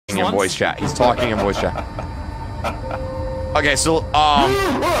in voice chat. He's talking in voice chat. Okay, so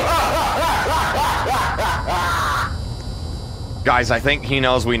guys, I think he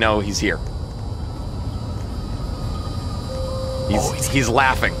knows we know he's here. He's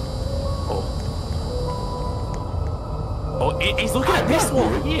laughing. Oh, he's looking at this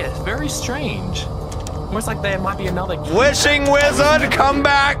one. Yeah, it's very strange. Almost like there might be another key. Wishing wizard, come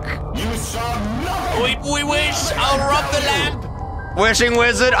back! You saw nothing! We wish! I'll rub the lamp! Wishing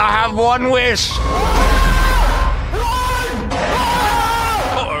wizard, I have one wish!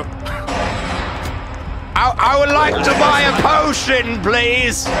 Uh-oh. I would like to buy a potion,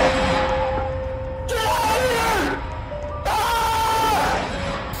 please!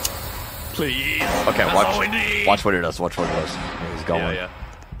 Please. Okay, That's all we need. watch what it does, watch what it does. He's going. Yeah.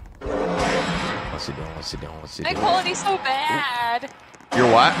 What's he doing, what's he doing, what's he My doing? quality's so bad.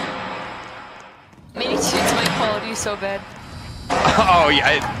 You're what? Minitoon's my quality's so bad. Oh,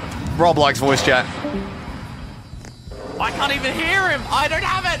 yeah. Roblox voice chat. I can't even hear him. I don't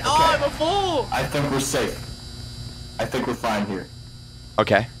have it. Oh, I'm a fool. I think we're safe. I think we're fine here.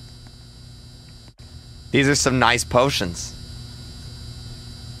 Okay. These are some nice potions.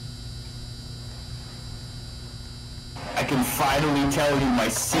 I can finally tell you my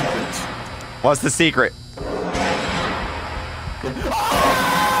secret. What's the secret?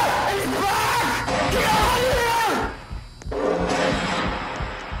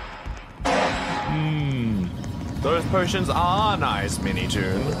 Those potions are nice,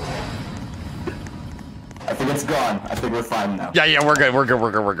 Minitoon. I think it's gone. I think we're fine now. Yeah, we're good, we're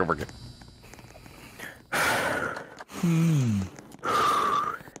good.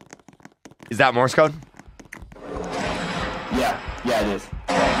 Is that Morse code? Yeah, it is.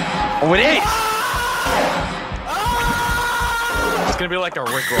 Oh, it is! It's gonna be like a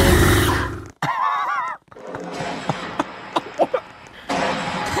Rickroll.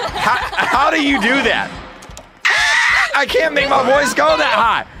 How do you do that? I can't make my voice go that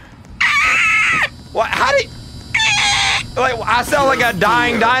high. What? How do you... Like, I sound like a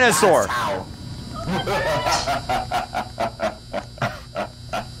dying dinosaur.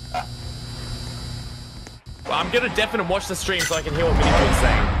 Well, I'm gonna deafen and watch the stream so I can hear what Minitoon's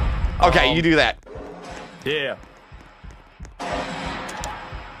saying. Okay, you do that. Yeah.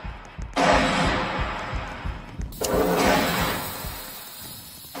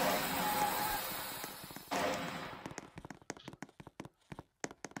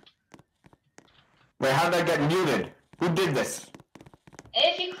 Wait, how did I get muted? Who did this?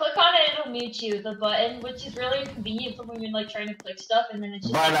 If you click on it, it'll mute you, the button, which is really inconvenient for when you're like trying to click stuff, and then it's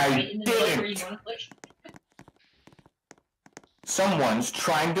just But like, I right in the middle of where you didn't. want to click. Someone's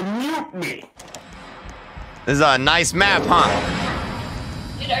trying to mute me. This is a nice map, huh?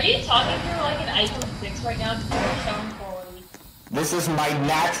 Dude, are you talking through like an iPhone 6 right now? Because you're sound quality. This is my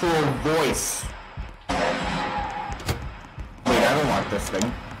natural voice. Wait, I don't want this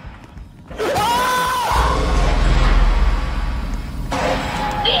thing.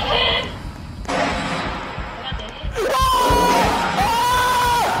 Ethan!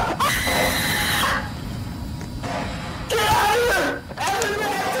 Get out of here!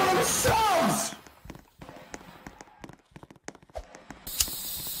 Everybody out for themselves!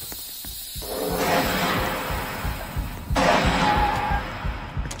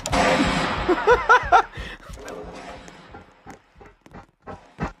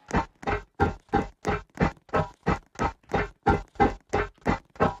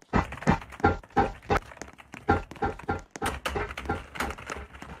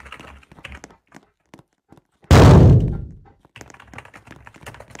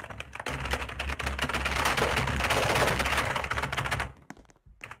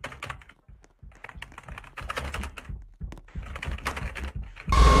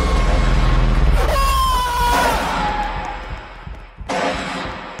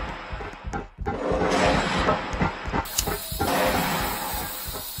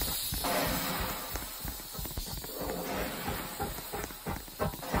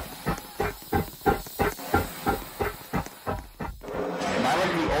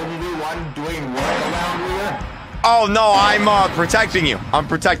 Doing work around here? Oh no, I'm protecting you. I'm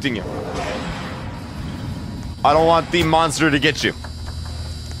protecting you. I don't want the monster to get you.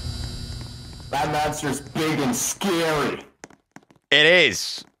 That monster's big and scary. It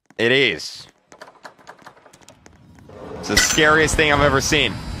is. It is. It's the scariest thing I've ever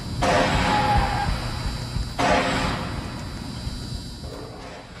seen.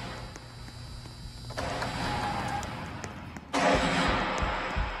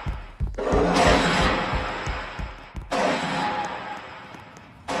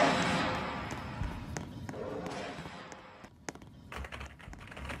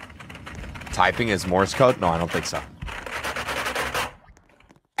 typing is Morse code? No, I don't think so.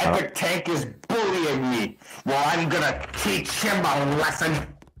 Epic Tank is bullying me. Well, I'm gonna teach him a lesson. What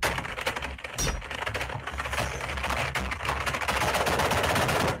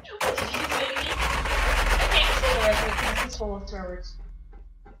did you say? I can't say the rest of it because it's full of swear words.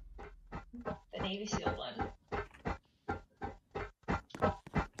 The Navy SEAL one.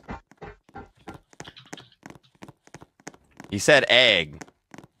 He said egg.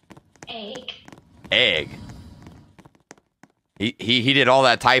 Egg. Egg. He did all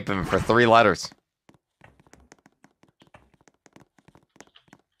that typing for 3 letters.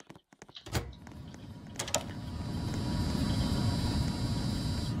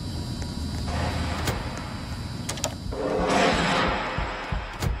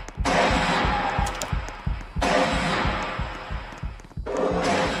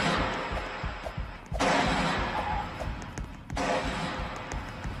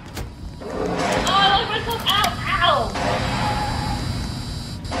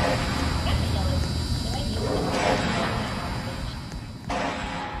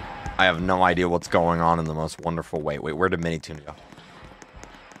 I have no idea what's going on in the most wonderful way. Wait, where did Minitoon go?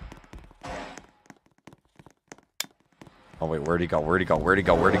 Oh wait, where'd he go? Where'd he go? Where'd he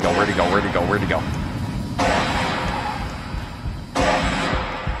go? Where'd he go? Where'd he go? Where'd he go? Where'd he go?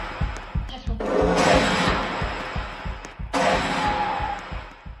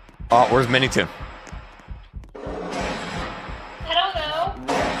 Oh, where's Minitoon? I don't know.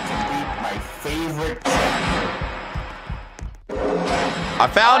 My favorite. I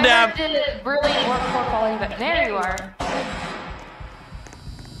found him. Did really work for quality, but there you are.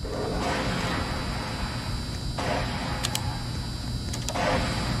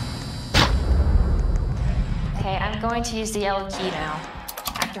 Okay, I'm going to use the L key now,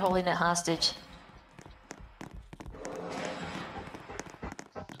 after holding it hostage.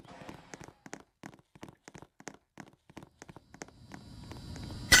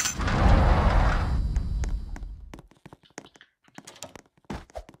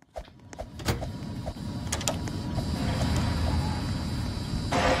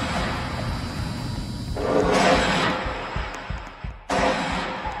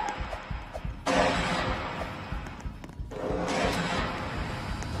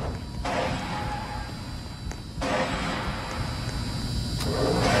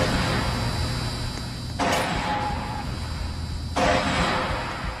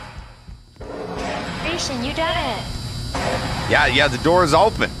 You done it. Yeah, the door is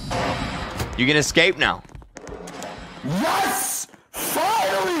open. You can escape now. Yes!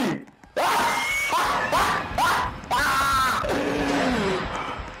 Finally!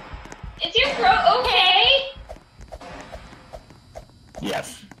 Is your throat okay?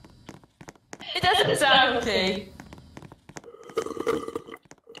 Yes. It doesn't sound okay.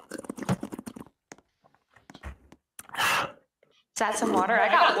 Is that some water? I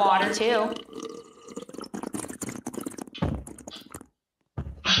got water too.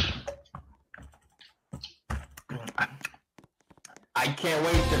 I can't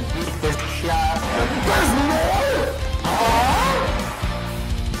wait to beat this shot. There's more!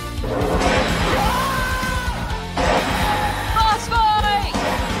 Boss fight!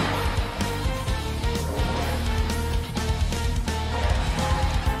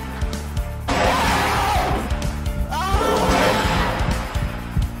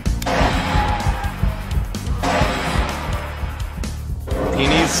 He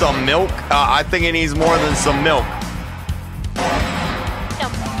needs some milk. I think he needs more than some milk.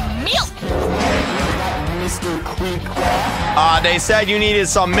 Mr. Quick. They said you needed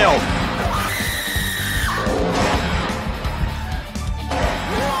some milk.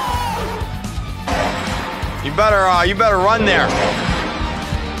 You better run there.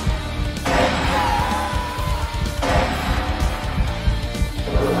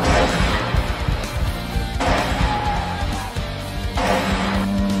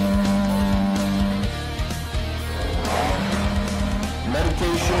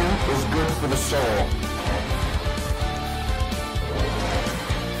 Meditation is good for the soul.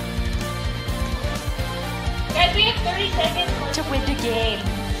 Guys, we have 30 seconds To win the game.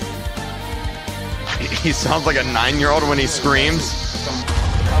 He sounds like a 9-year-old when he screams. Some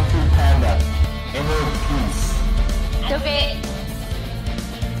Kung Fu Panda. Inner peace. Okay.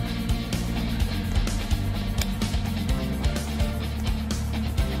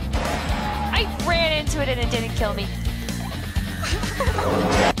 I ran into it and it didn't kill me.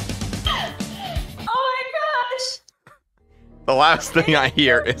 Oh my gosh! The last thing I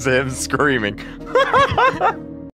hear is him screaming.